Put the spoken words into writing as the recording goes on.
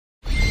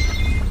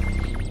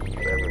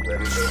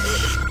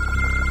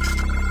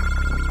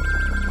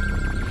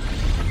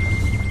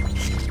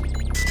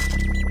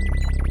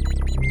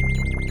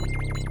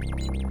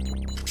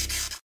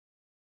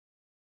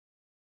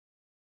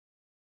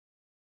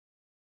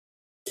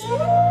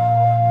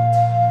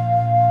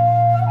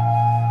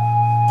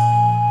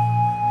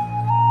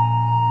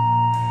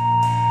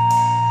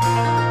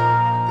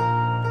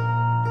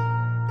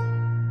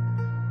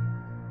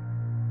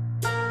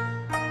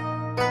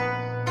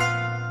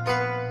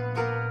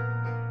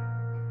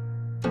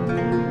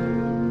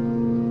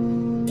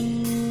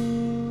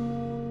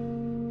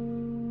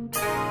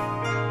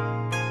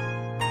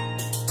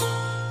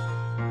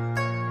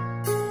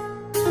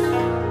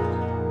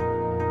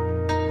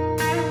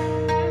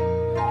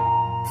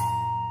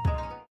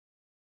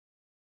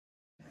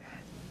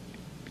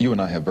You and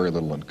I have very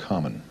little in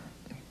common,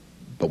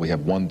 but we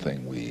have one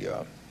thing. We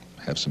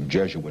have some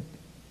Jesuit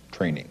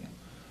training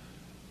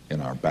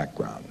in our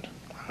background.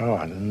 Oh,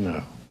 I don't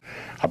know.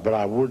 But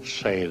I would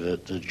say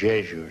that the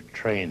Jesuit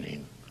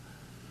training,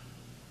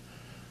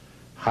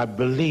 I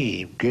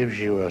believe, gives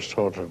you a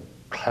sort of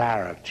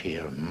clarity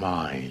of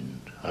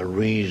mind, a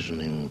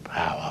reasoning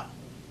power,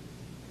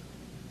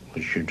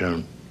 which you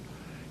don't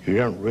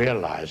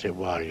realize it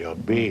while you're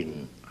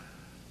being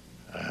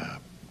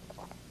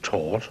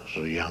taught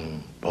as a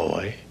young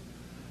boy,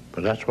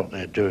 but that's what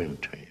they're doing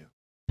to you.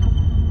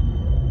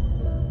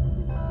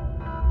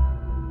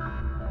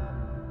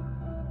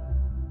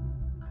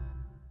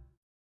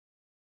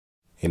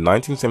 In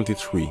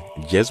 1973,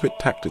 Jesuit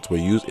tactics were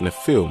used in a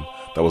film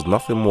that was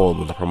nothing more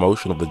than the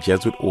promotion of the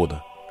Jesuit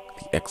order,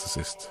 The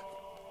Exorcist.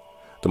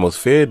 The most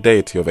feared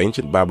deity of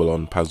ancient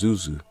Babylon,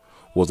 Pazuzu,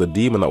 was a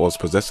demon that was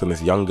possessing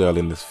this young girl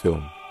in this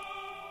film.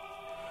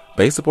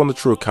 Based upon the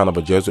true account of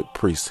a Jesuit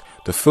priest,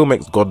 the film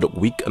makes God look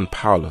weak and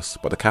powerless,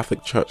 but the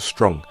Catholic Church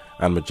strong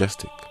and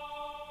majestic.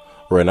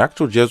 Where an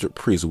actual Jesuit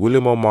priest,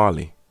 William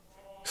O'Malley,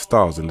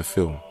 stars in the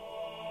film.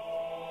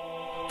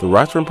 The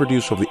writer and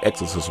producer of The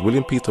Exorcist,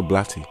 William Peter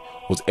Blatty,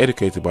 was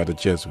educated by the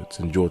Jesuits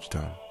in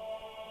Georgetown.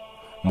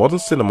 Modern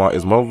cinema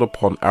is modelled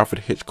upon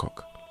Alfred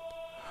Hitchcock,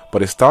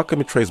 but its style can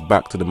be traced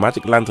back to the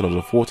magic lantern of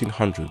the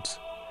 1400s,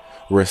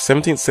 where a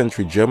 17th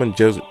century German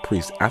Jesuit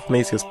priest,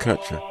 Athanasius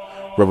Kircher,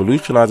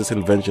 revolutionized its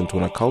invention to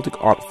an occultic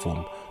art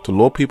form to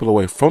lure people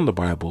away from the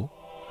Bible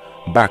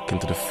back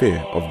into the fear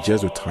of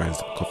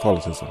Jesuitized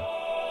Catholicism.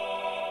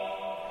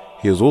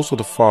 He is also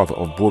the father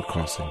of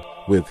broadcasting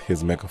with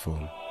his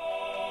megaphone.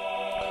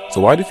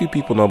 So why do few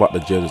people know about the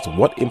Jesuits, and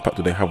what impact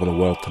do they have on the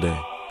world today?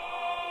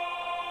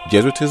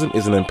 Jesuitism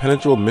is an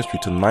impenetrable mystery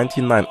to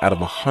 99 out of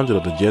 100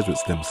 of the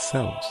Jesuits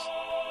themselves.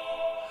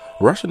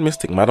 Russian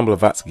mystic Madame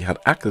Blavatsky had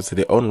access to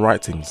their own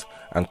writings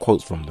and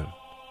quotes from them.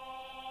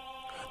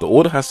 The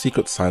order has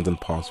secret signs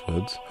and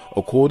passwords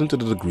according to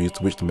the degrees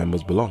to which the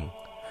members belong,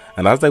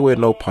 and as they wear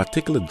no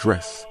particular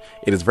dress,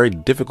 it is very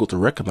difficult to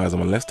recognize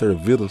them unless they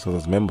reveal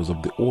themselves as members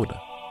of the order.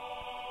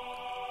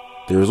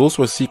 There is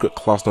also a secret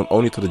class known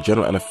only to the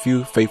general and a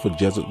few faithful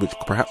Jesuits, which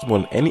perhaps more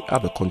than any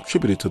other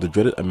contributed to the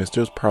dreaded and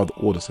mysterious power of the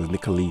order, says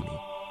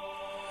Niccolini.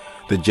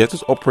 The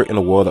Jesuits operate in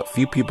a world that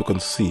few people can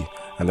see,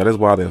 and that is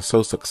why they are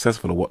so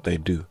successful at what they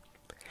do.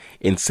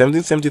 In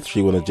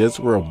 1773, when the Jesuits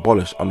were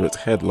abolished under its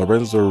head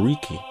Lorenzo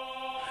Ricci,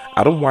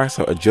 Adam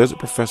Weishaupt, a Jesuit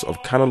professor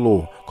of canon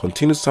law,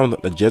 continued something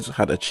that the Jesuits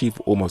had achieved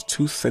for almost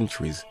 2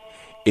 centuries: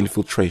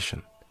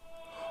 infiltration.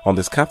 On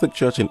this Catholic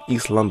church in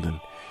East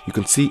London, you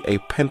can see a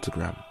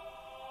pentagram.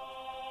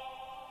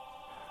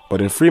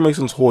 But in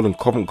Freemasons' Hall in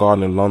Covent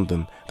Garden in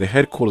London, the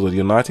headquarters of the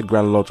United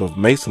Grand Lodge of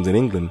Masons in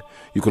England,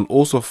 you can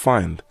also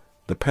find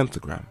the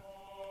pentagram.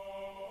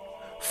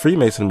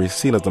 Freemasonry is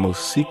seen as the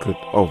most secret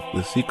of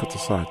the secret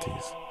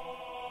societies.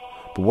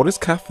 But what is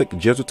Catholic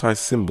Jesuitized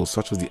symbols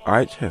such as the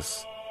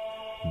IHS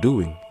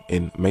doing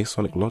in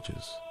Masonic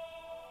lodges?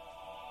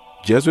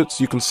 Jesuits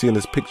you can see in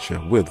this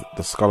picture with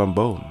the skull and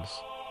bones.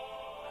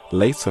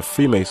 Later,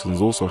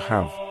 Freemasons also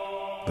have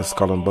the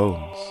skull and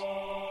bones.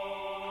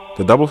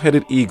 The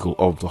double-headed eagle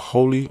of the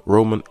Holy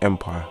Roman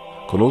Empire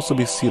can also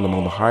be seen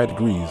among the higher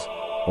degrees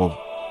of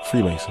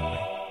Freemasonry.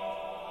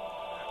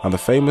 And the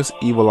famous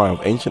evil eye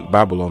of ancient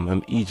Babylon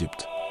and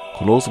Egypt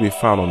can also be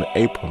found on the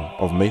apron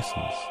of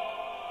Masons.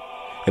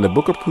 In a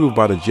book approved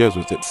by the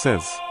Jesuits, it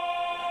says,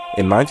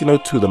 in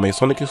 1902, the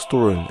Masonic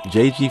historian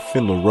J.G.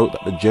 Findle wrote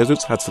that the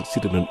Jesuits had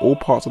succeeded in all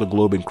parts of the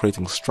globe in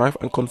creating strife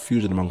and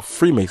confusion among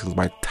Freemasons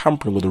by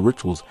tampering with the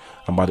rituals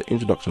and by the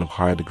introduction of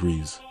higher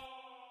degrees.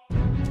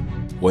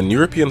 When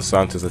European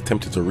scientists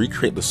attempted to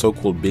recreate the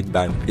so-called Big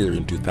Bang Theory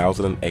in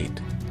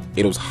 2008,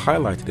 it was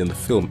highlighted in the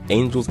film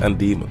Angels and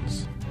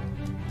Demons.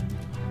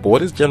 But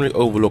what is generally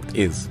overlooked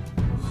is,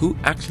 who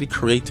actually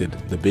created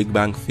the Big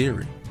Bang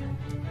Theory?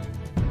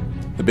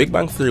 The Big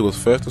Bang Theory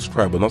was first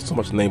described but not so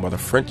much named by the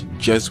French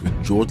Jesuit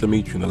Georges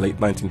Lemaitre in the late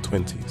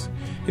 1920s.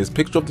 His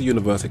picture of the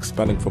universe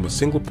expanding from a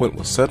single point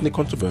was certainly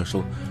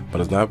controversial, but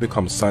has now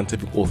become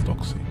scientific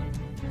orthodoxy.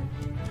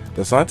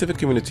 The scientific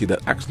community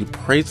that actually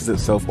praises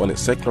itself on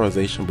its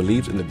secularization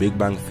believes in the Big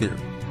Bang Theory,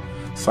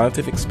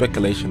 scientific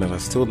speculation that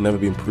has still never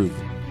been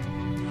proven,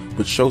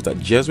 which shows that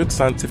Jesuit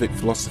scientific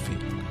philosophy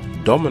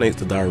dominates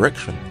the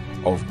direction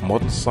of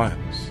modern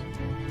science,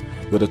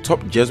 where the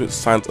top Jesuit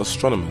science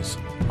astronomers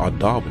are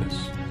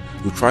Darwinists,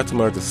 who try to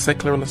merge the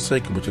secular and the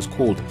sacred, which is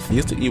called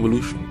theistic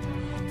evolution,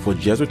 for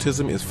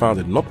Jesuitism is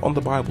founded not on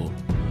the Bible,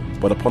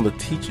 but upon the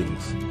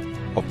teachings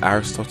of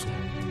Aristotle,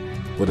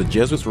 where the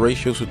Jesuits'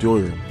 ratio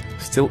studiorum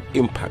still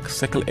impacts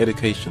secular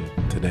education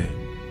today.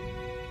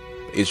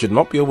 It should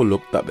not be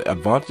overlooked that the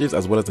advantages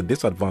as well as the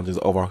disadvantages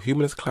of our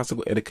humanist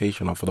classical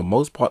education are for the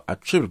most part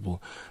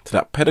attributable to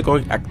that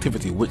pedagogic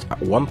activity which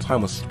at one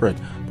time was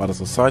spread by the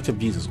Society of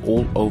Jesus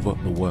all over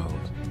the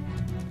world.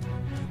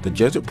 The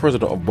Jesuit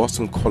president of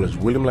Boston College,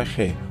 William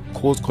LaHaye,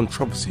 caused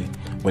controversy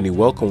when he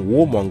welcomed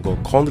warmonger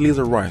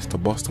Condoleezza Rice to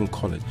Boston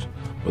College,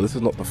 but this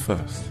is not the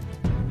first.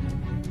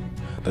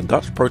 The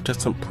Dutch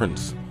Protestant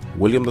prince,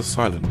 William the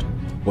Silent,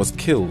 was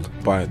killed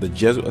by the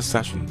Jesuit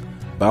assassin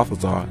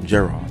Balthazar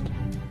Gerard.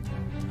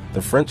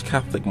 The French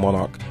Catholic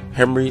monarch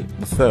Henry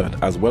III,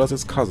 as well as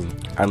his cousin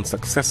and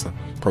successor,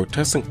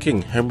 Protestant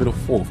King Henry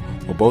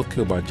IV, were both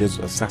killed by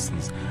Jesuit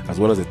assassins, as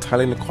well as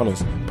Italian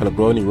economist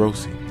Pellegrino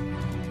Rossi.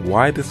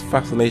 Why this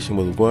fascination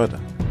with murder?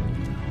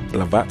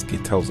 Blavatsky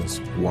tells us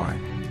why.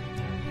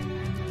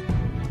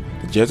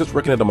 The Jesuits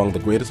reckon it among the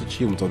greatest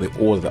achievements of the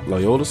order that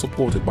Loyola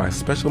supported by a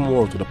special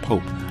memorial to the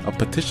Pope a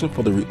petition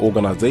for the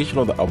reorganization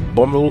of the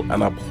abominable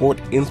and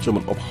abhorrent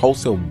instrument of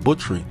wholesale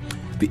butchery,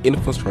 the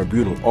infamous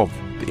tribunal of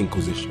the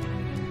Inquisition.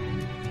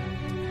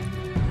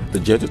 The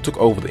Jesuits took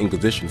over the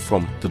Inquisition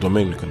from the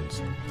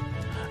Dominicans,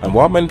 and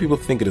while many people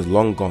think it is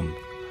long gone,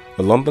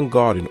 the London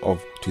Guardian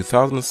of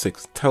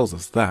 2006 tells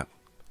us that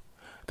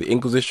the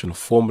Inquisition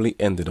formally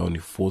ended only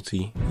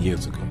 40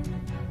 years ago.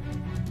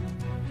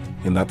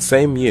 In that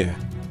same year,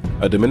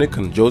 a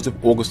Dominican, Joseph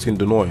Augustin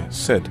de Noy,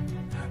 said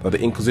that the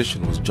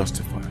Inquisition was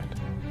justified.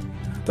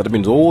 That it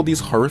means all these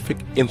horrific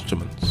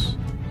instruments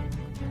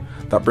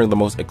that bring the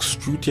most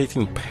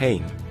excruciating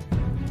pain,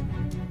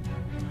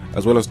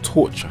 as well as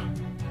torture,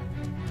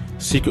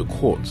 secret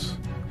courts,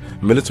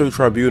 military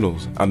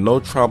tribunals, and no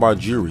trial by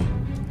jury,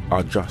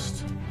 are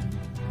just.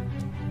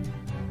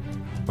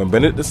 When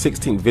Benedict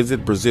XVI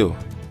visited Brazil,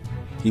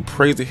 he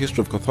praised the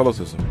history of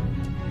Catholicism,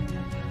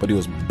 but he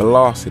was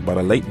blasted by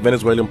the late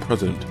Venezuelan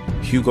president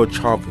Hugo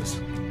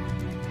Chavez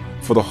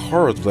for the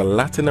horrors of the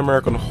Latin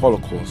American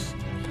Holocaust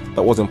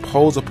that was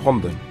imposed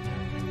upon them.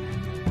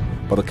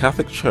 But the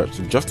Catholic Church,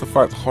 to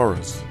justify its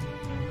horrors,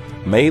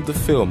 made the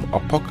film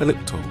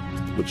Apocalypto,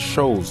 which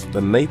shows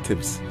the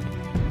natives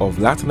of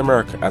Latin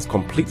America as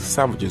complete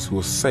savages who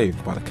were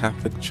saved by the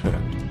Catholic Church.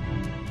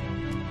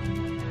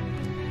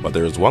 But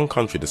there is one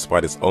country,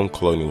 despite its own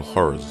colonial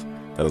horrors,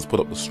 that has put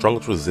up the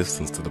strongest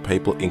resistance to the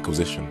Papal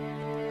Inquisition,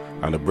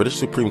 and the British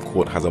Supreme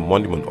Court has a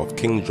monument of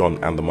King John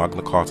and the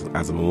Magna Carta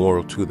as a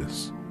memorial to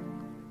this.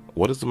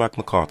 What is the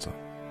Magna Carta?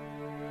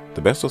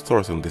 The best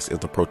authority on this is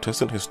the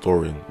Protestant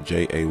historian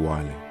J.A.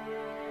 Wiley.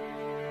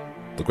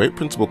 The great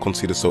principle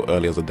conceded so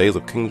early as the days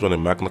of King John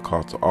in Magna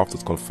Carta, after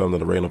it's confirmed in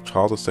the reign of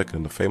Charles II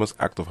in the famous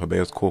Act of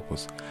Habeas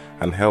Corpus,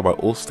 and held by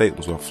all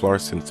statesmen who have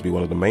flourished since to be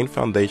one of the main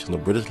foundations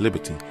of British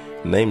liberty,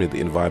 namely the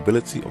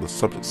inviolability of the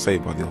subject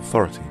saved by the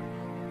authority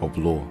of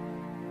law.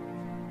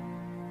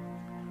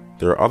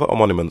 There are other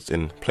monuments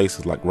in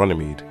places like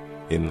Runnymede,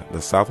 in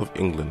the south of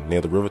England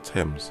near the River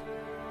Thames,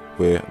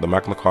 where the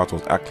Magna Carta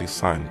was actually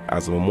signed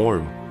as a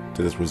memorial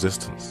to this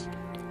resistance.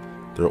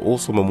 There are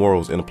also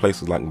memorials in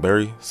places like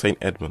Bury St.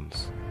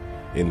 Edmunds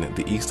in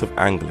the east of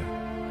Anglia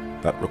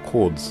that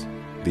records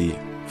the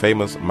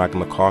famous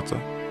Magna Carta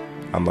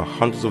and the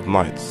hundreds of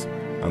knights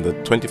and the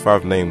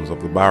 25 names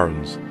of the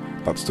barons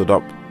that stood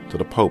up to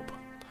the Pope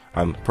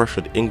and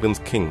pressured England's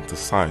king to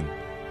sign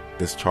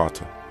this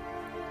charter.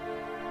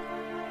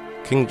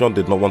 King John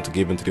did not want to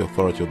give in to the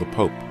authority of the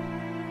Pope,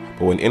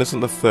 but when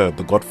Innocent III,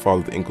 the godfather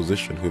of the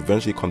Inquisition, who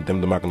eventually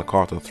condemned the Magna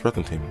Carta,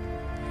 threatened him,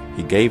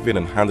 he gave in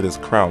and handed his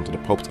crown to the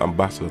Pope's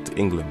ambassador to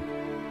England.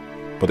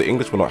 But the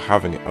English were not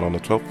having it, and on the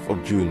 12th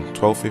of June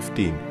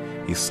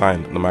 1215, he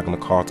signed the Magna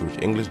Carta,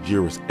 which English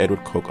jurist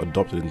Edward Coke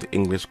adopted into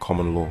English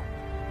common law.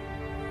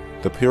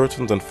 The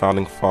Puritans and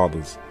Founding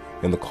Fathers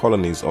in the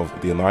colonies of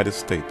the United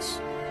States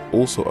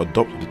also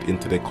adopted it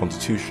into their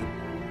constitution,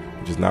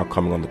 which is now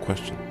coming under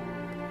question.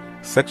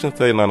 Section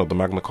 39 of the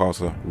Magna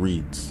Carta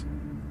reads,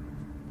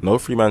 "No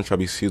free man shall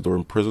be seized or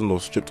imprisoned or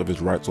stripped of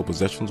his rights or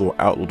possessions or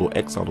outlawed or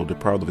exiled or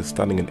deprived of his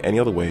standing in any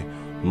other way,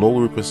 nor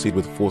will we proceed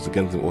with force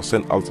against him or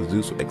send others to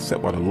do so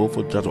except by the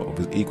lawful judgment of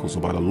his equals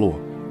or by the law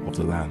of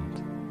the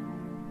land."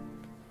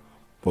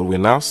 But we're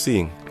now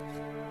seeing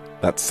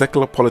that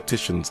secular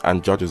politicians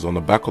and judges on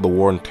the back of the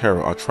war on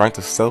terror are trying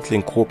to stealthily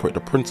incorporate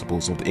the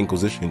principles of the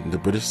Inquisition into the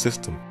British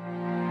system.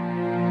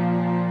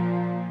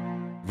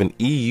 Even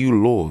EU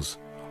laws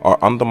are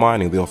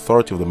undermining the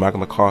authority of the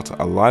Magna Carta,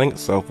 aligning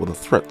itself with the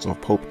threats of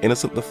Pope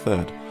Innocent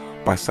III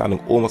by sounding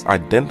almost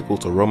identical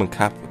to Roman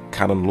Catholic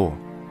canon law.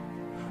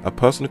 A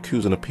person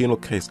accused in a penal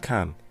case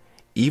can,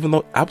 even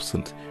though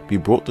absent, be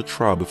brought to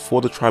trial before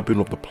the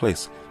tribunal of the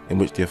place in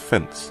which the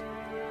offence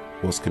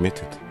was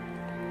committed.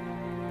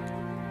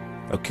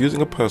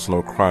 Accusing a person of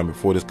a crime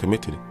before it is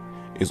committed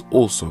is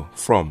also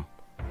from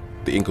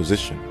the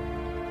Inquisition,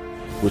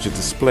 which is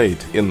displayed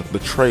in the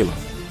trailer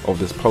of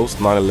this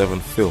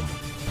post-9/11 film,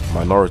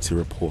 Minority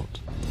Report.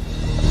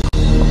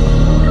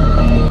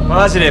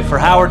 Positive for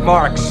Howard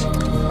Marks.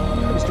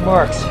 Mr.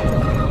 Marks,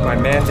 by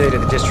mandate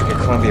of the District of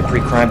Columbia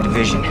Pre-Crime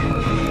Division,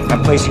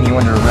 I'm placing you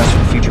under arrest for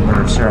the future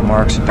murder of Sarah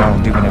Marks and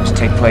Donald Dugan, to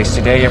take place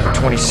today, April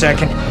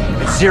 22nd,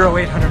 at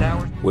 0800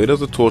 hours. Where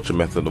does the torture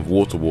method of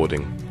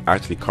waterboarding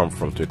actually come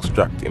from to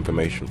extract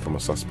information from a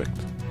suspect?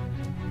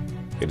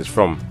 It is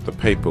from the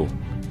Papal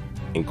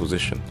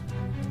Inquisition,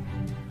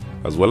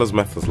 as well as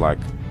methods like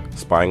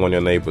spying on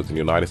your neighbors in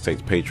the United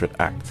States Patriot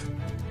Act,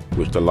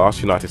 which the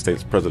last United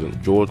States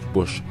President George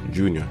Bush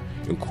Jr.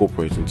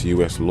 incorporated into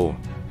US law.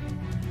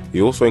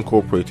 He also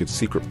incorporated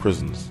secret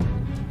prisons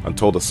and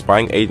told the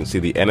spying agency,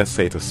 the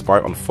NSA, to spy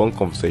on phone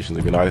conversations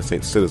of United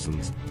States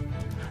citizens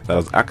that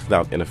was acted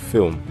out in a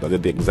film that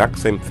did the exact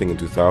same thing in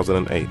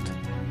 2008,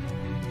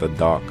 The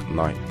Dark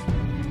Knight.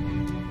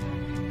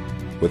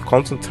 With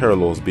constant terror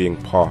laws being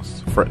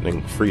passed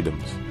threatening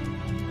freedoms,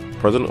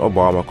 President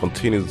Obama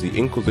continues the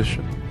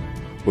Inquisition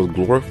with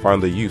glorifying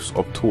the use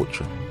of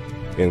torture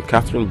in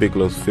Catherine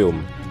Bigelow's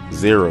film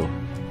Zero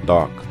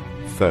Dark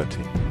 30.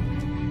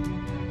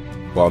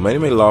 While many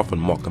may laugh and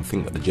mock and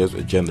think that the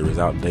Jesuit agenda is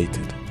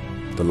outdated,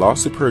 the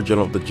last Superior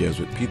General of the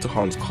Jesuit, Peter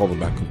Hans Colvin,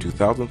 back in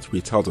 2003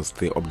 tells us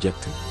their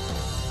objective.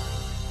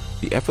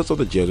 The efforts of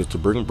the Jesuits to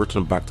bring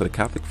Britain back to the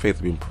Catholic faith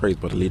have been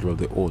praised by the leader of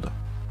the order.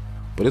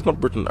 But is not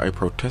Britain a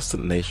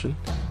Protestant nation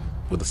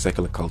with a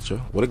secular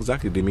culture? What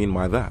exactly do you mean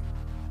by that?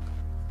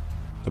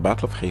 The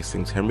Battle of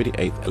Hastings, Henry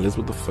VIII,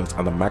 Elizabeth I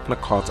and the Magna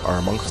Carta are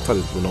among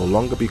studies that will no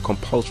longer be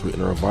compulsory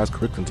in a revised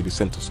curriculum to be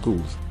sent to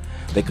schools.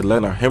 They could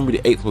learn how Henry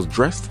VIII was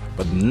dressed,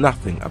 but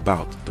nothing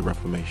about the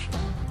Reformation.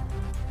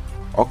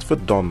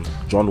 Oxford Don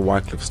John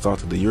Wycliffe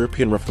started the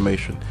European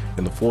Reformation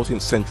in the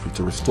 14th century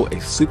to restore a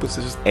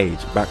superstitious age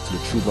back to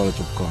the true knowledge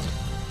of God.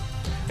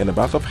 In the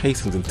Battle of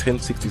Hastings in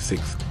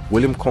 1066,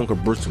 William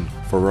conquered Britain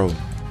for Rome.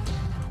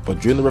 But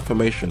during the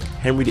Reformation,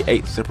 Henry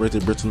VIII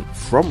separated Britain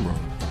from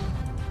Rome.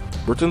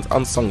 Britain's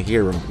unsung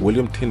hero,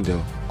 William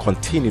Tyndale,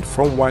 continued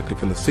from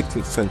Wycliffe in the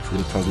 16th century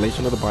in the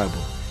translation of the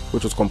Bible,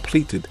 which was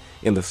completed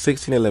in the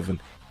 1611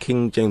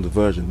 King James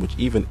Version, which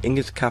even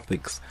English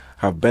Catholics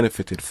have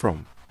benefited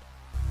from.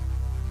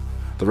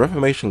 The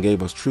Reformation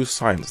gave us true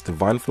science,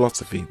 divine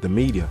philosophy, the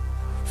media,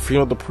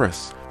 freedom of the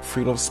press,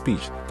 freedom of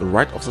speech, the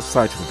right of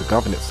society to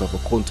govern itself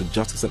according to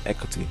justice and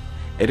equity,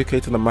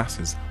 educating the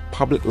masses,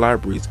 public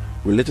libraries,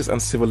 religious and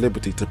civil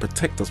liberty to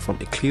protect us from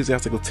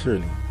ecclesiastical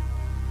tyranny.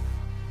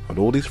 But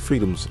all these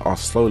freedoms are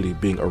slowly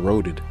being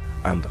eroded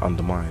and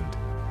undermined.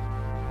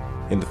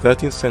 In the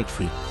 13th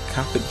century,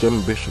 Catholic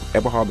German Bishop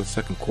Eberhard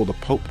II called the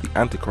Pope the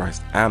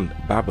Antichrist and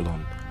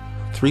Babylon.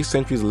 3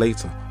 centuries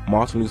later,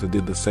 Martin Luther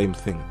did the same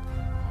thing.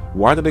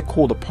 Why do they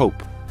call the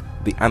Pope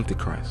the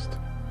Antichrist?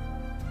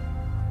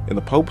 In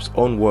the Pope's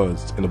own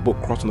words, in the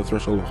book Crossing the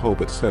Threshold of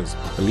Hope, it says,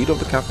 the leader of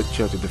the Catholic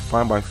Church is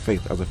defined by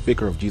faith as a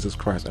figure of Jesus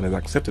Christ and is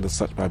accepted as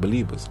such by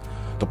believers.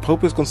 The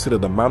Pope is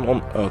considered the man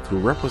on earth who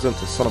represents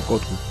the Son of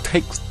God, who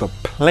takes the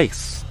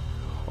place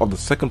of the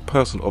second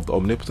person of the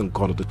omnipotent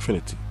God of the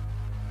Trinity.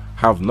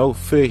 Have no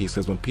fear, he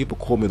says, when people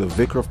call me the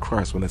Vicar of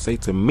Christ, when they say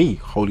to me,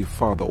 Holy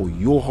Father, or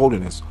Your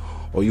Holiness,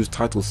 or use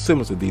titles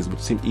similar to these which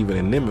seem even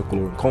inimical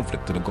or in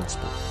conflict to the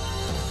gospel.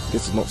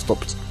 This has not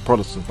stopped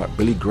Protestants like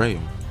Billy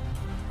Graham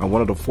and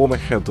one of the former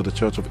heads of the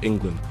Church of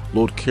England,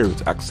 Lord Carey,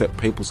 to accept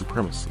papal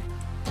supremacy,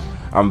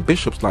 and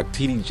bishops like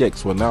T.D.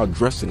 Jakes, who are now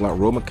dressing like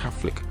Roman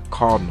Catholic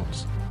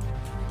cardinals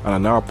and are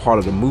now a part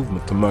of the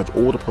movement to merge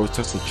all the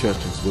Protestant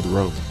churches with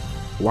Rome.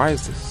 Why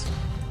is this?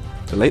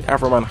 The late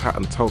Avram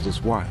Manhattan tells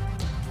us why.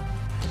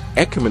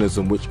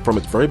 Ecumenism, which from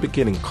its very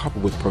beginning,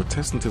 coupled with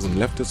Protestantism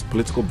leftist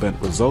political bent,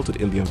 resulted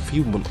in the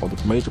enfeeblement of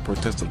the major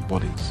Protestant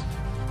bodies.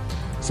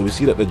 So we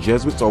see that the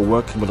Jesuits are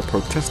working with the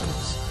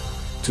Protestants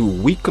to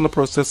weaken the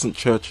Protestant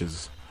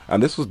churches,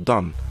 and this was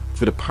done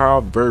through the power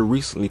very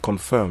recently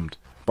confirmed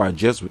by a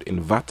Jesuit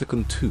in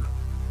Vatican II.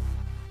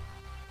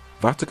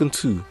 Vatican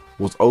II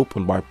was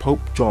opened by Pope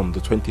John the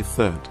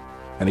 23rd,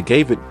 and he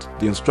gave it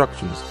the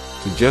instructions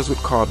to Jesuit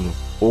Cardinal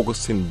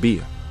Augustin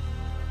Bia.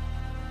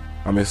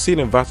 And we're seeing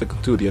in Vatican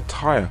II the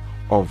attire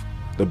of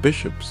the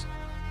bishops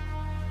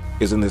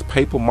is in this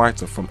papal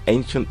mitre from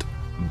ancient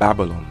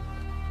Babylon.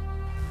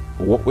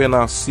 But what we're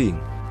now seeing,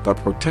 that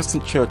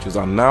Protestant churches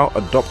are now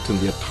adopting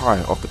the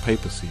attire of the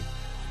papacy,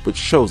 which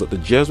shows that the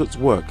Jesuits'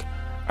 work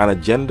and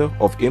agenda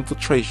of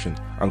infiltration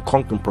and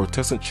conquering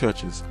Protestant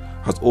churches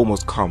has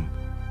almost come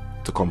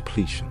to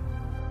completion.